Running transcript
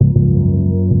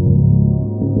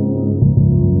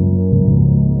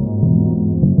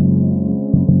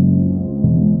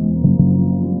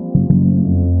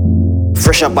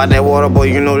Fresh up out that water, boy,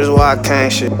 you know this why I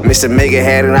came shit. Mr. Make It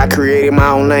had it, I created my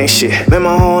own lane shit. Made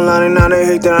my own line and now they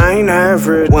hate that I ain't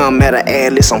average. When I'm at an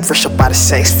ad list, I'm fresh up out of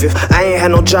Saks Fifth. I ain't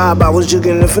had no job, I was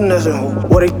jugging and finessing ho.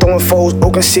 What they throwing foes,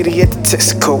 Oakland City at the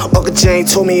Texaco. Uncle Jane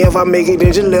told me if I make it,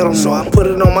 then just let them know. I put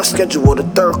it on my schedule with the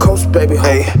third coast, baby.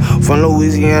 Hey, from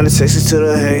Louisiana, Texas to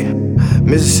the hay.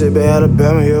 Mississippi,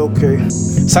 Alabama, yeah, okay.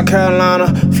 South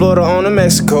Carolina, Florida on to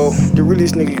Mexico. The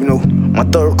realest nigga, you know. My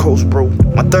third coast, bro.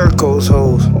 My third coast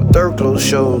hoes. My third coast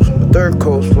shows. My third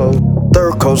coast flow.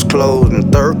 Third coast clothes. My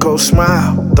third coast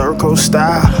smile. Third coast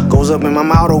style. Goes up in my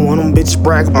mouth, one of them bitches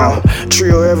brag about.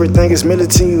 Trio, everything is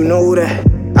militant, you know that.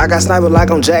 I got sniper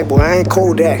like I'm Jack, boy, I ain't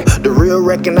Kodak. The real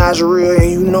recognize the real, and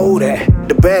you know that.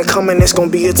 The bag coming, it's gonna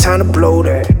be a time to blow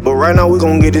that. But right now we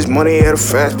gon' get this money at a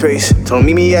fast pace. Don't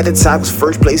meet me at the top, cause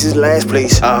first place is last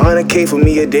place. 100K for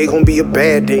me a day, gon' be a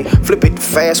bad day. Flip it the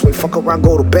fast way, fuck around,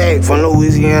 go to bag. From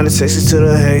Louisiana, Texas to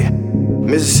the hay.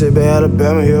 Mississippi,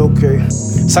 Alabama, yeah, okay.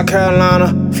 South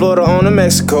Carolina, Florida on to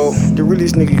Mexico. The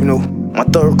realest nigga, you know. My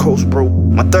third coast, bro.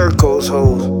 My third coast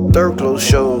hoes. Third coast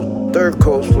shows. Third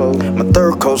coast flow, my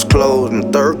third coast clothes,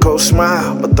 my third coast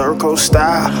smile, my third coast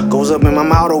style. Goes up in my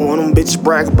mouth, one of them bitches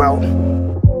brag about.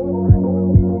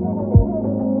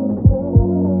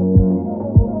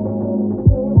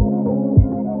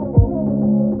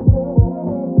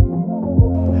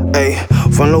 Hey,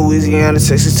 from Louisiana,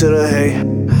 Texas to the hay.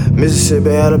 Mississippi,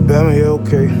 Alabama, yeah,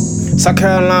 okay. South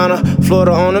Carolina,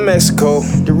 Florida on to Mexico.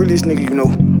 The realest nigga, you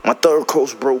know. My third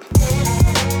coast, bro.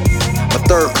 My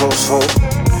third coast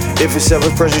hoe. If it's ever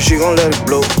pressure, she gon' let it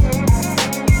blow.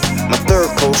 My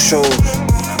third coast shows.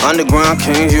 Underground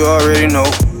kings, you already know.